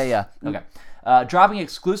was that okay. Dropping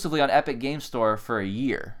exclusively on Epic Game Store for a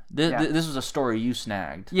year. This was a story you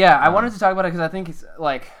snagged. Yeah, I wanted to talk about it because I think it's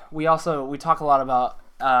like we talk a lot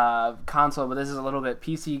about console, but this is a little bit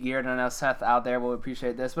PC geared, and I know Seth out there will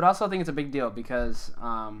appreciate this. But I also think it's a big deal because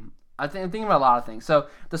I'm thinking about a lot of things. So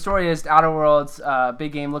the story is Outer Worlds,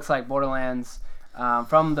 big game, looks like Borderlands,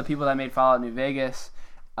 from the people that made Fallout New Vegas.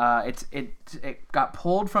 It got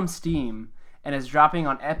pulled from Steam and is dropping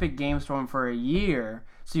on Epic Game Store for a year.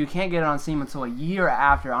 So you can't get it on Steam until a year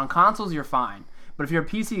after. On consoles, you're fine. But if you're a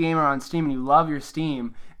PC gamer on Steam and you love your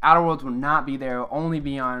Steam, Outer Worlds will not be there. It will only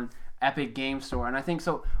be on Epic Game Store. And I think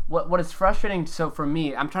so. What is frustrating, so for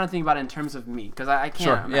me, I'm trying to think about it in terms of me because I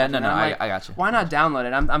can't. Sure. Yeah. No. I got you. Why not download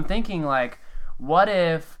it? I'm thinking like, what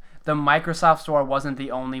if the Microsoft Store wasn't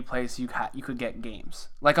the only place you could get games?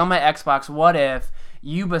 Like on my Xbox, what if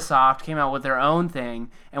Ubisoft came out with their own thing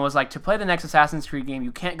and was like, to play the next Assassin's Creed game,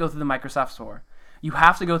 you can't go through the Microsoft Store. You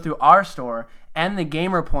have to go through our store, and the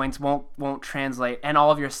gamer points won't translate, and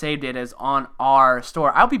all of your save data is on our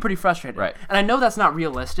store. I'll be pretty frustrated. Right. And I know that's not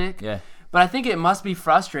realistic. Yeah. But I think it must be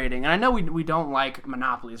frustrating. And I know we don't like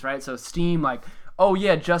monopolies, right? So Steam, like, oh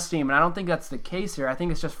yeah, just Steam. And I don't think that's the case here. I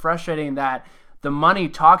think it's just frustrating that the money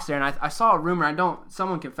talks there. And I saw a rumor.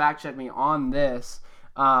 Someone can fact check me on this.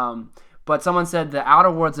 But someone said the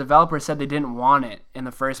Outer Worlds developers said they didn't want it in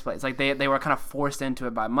the first place. Like they were kind of forced into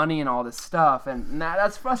it by money and all this stuff, and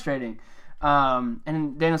that's frustrating.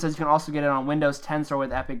 And Daniel says you can also get it on Windows 10 Store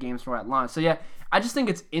with Epic Game Store at launch. So yeah, I just think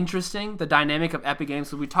it's interesting, the dynamic of Epic Games.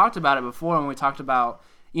 So we talked about it before when we talked about,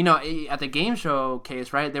 at the game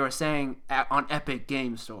showcase, right? They were saying on Epic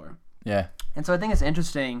Game Store. Yeah. And so I think it's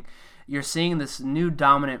interesting. You're seeing this new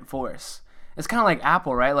dominant force. It's kind of like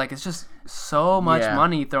Apple, right? Like, it's just so much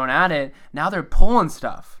money thrown at it. Now they're pulling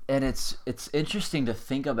stuff. And it's interesting to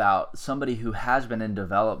think about somebody who has been in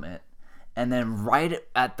development, and then right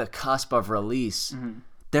at the cusp of release,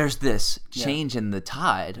 there's this change in the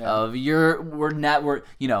tide of we're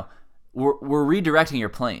redirecting your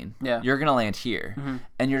plane. Yeah. You're gonna land here,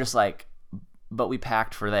 and you're just like, but we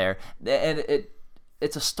packed for there, and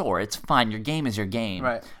it's a store. It's fine. Your game is your game.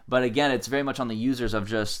 Right. But again, it's very much on the users of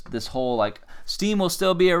just this whole like Steam will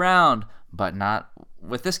still be around, but not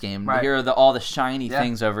with this game. Right. Here are all the shiny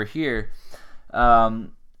things over here.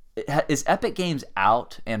 Is Epic Games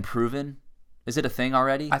out and proven? Is it a thing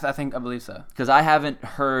already? I believe so. Because I haven't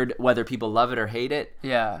heard whether people love it or hate it.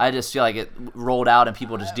 Yeah. I just feel like it rolled out and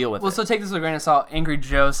people just deal with Well, it. so take this with a grain of salt. Angry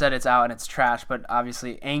Joe said it's out and it's trash, but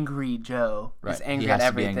obviously Angry Joe is Right. angry He at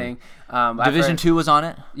has to be everything. Division 2 was on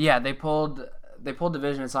it? Yeah, they pulled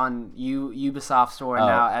Division. It's on Ubisoft Store and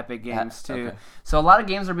now Epic Games too. okay. So a lot of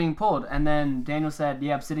games are being pulled. And then Daniel said,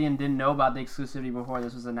 Obsidian didn't know about the exclusivity before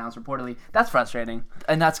this was announced reportedly. That's frustrating.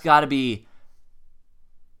 And that's got to be...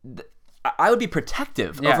 I would be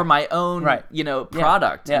protective over my own,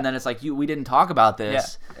 product, and then it's like we didn't talk about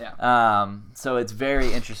this. So it's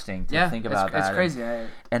very interesting to think about that. It's crazy.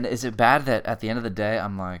 And is it bad that at the end of the day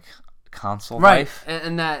I'm like console right, life?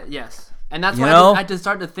 and that and that's why I had to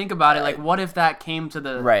start to think about it. Like, what if that came to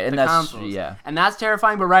the and the that's consoles? And that's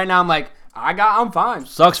terrifying. But right now I'm like, I'm fine.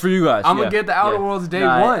 Sucks for you guys. I'm gonna get the Outer Worlds day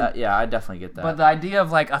one. I definitely get that. But the idea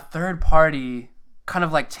of like a third party kind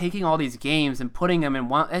of like taking all these games and putting them in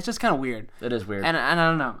one, it's just kind of weird. It is weird. And I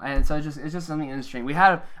don't know. And so it's just something interesting. We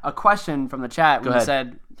had a question from the chat when you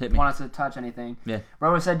said want us to touch anything. Yeah.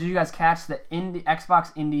 Robert said, did you guys catch the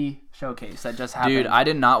Xbox Indie Showcase that just happened? Dude, I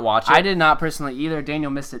did not watch it. I did not personally either.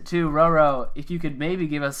 Daniel missed it too. Roro, if you could maybe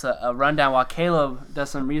give us a rundown while Caleb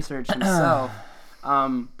does some research himself.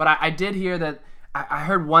 But I did hear that, I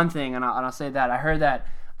heard one thing, and I'll say that. I heard that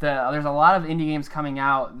there's a lot of indie games coming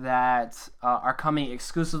out that are coming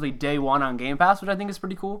exclusively day one on Game Pass, which I think is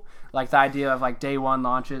pretty cool. Like the idea of like day one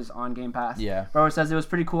launches on Game Pass. Yeah. Robert says it was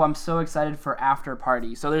pretty cool. I'm so excited for After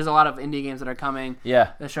Party. So there's a lot of indie games that are coming.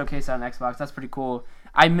 Yeah. The showcase on Xbox. That's pretty cool.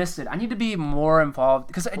 I missed it. I need to be more involved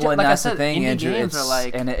because, like I said, the thing, indie Andrew, games are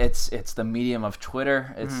like, and it's the medium of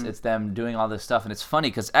Twitter. It's them doing all this stuff, and it's funny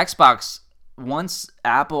because Xbox. Once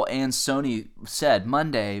Apple and Sony said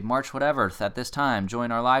Monday, March whatever, at this time,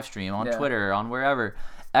 join our live stream on Twitter, on wherever,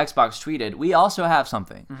 Xbox tweeted, we also have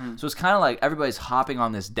something. So it's kind of like everybody's hopping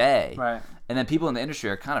on this day. Right. And then people in the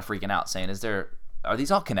industry are kind of freaking out saying, are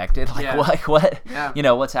these all connected? Like, what?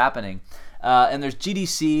 Yeah. What's happening? And there's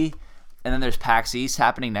GDC, and then there's PAX East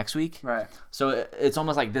happening next week. Right. So it's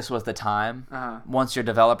almost like this was the time. Once your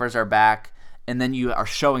developers are back, and then you are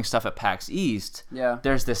showing stuff at PAX East,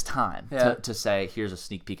 there's this time to say, here's a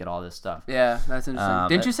sneak peek at all this stuff. Yeah, that's interesting.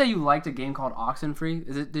 Didn't you say you liked a game called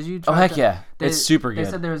Oxenfree? Did you try heck yeah. It's super good. They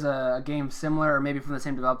said there's a game similar, or maybe from the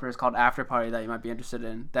same developers, called After Party that you might be interested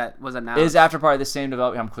in, that was announced. Is After Party the same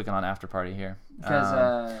developer? I'm clicking on After Party here.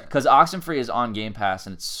 Because Oxenfree is on Game Pass,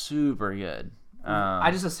 and it's super good.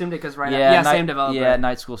 I just assumed it because same developer. Yeah,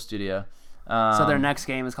 Night School Studio. So their next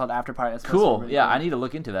game is called After Party. That's cool. Really cool. I need to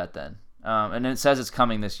look into that then. And it says it's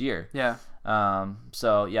coming this year. Yeah.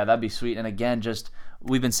 So yeah, that'd be sweet. And again,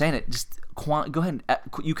 we've been saying it. Just go ahead.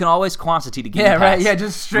 You can always quantity to Game Pass. Right. Yeah,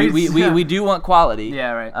 just straight. We do want quality.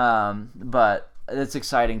 Yeah, right. But it's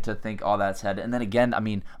exciting to think all that's headed. And then again, I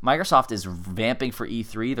mean, Microsoft is vamping for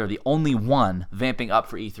E3. They're the only one vamping up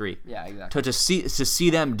for E3. Yeah, exactly. To see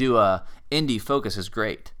them do a indie focus is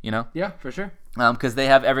great. Yeah, for sure. Because they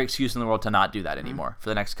have every excuse in the world to not do that anymore for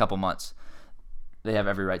the next couple months. They have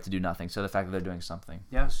every right to do nothing. So the fact that they're doing something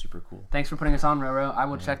is super cool. Thanks for putting us on, Roro. I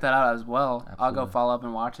will check that out as well. Absolutely. I'll go follow up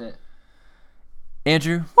and watch it.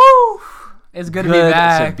 Andrew, woo! It's good to be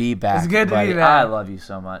back. It's good to be back. I love you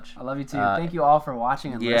so much. I love you too. Thank you all for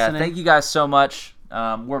watching and listening. Thank you guys so much.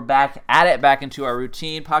 We're back into our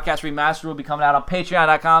routine. Podcast Remastered will be coming out on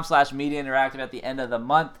patreon.com/Media Interactive at the end of the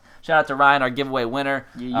month. Shout out to Ryan, our giveaway winner.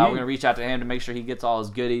 We're going to reach out to him to make sure he gets all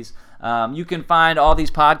his goodies. You can find all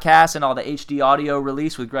these podcasts and all the HD audio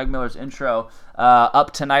release with Greg Miller's intro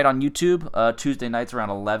up tonight on YouTube, Tuesday nights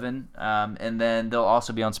around 11. And then they'll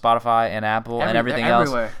also be on Spotify and Apple and everything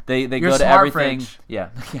everywhere. else. They go to everything. Fridge. Yeah.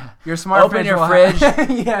 Your smart Open fridge your fridge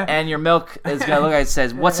and your milk is going to look like it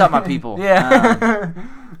says, "What's up, my people?" Yeah.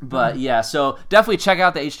 But yeah, so definitely check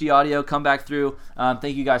out the HD audio. Come back through.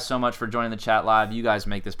 Thank you guys so much for joining the chat live. You guys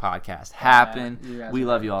make this podcast happen. We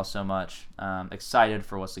love you all so much. Excited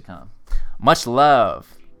for what's to come. Much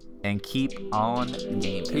love and keep on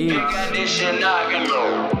gaming. Peace.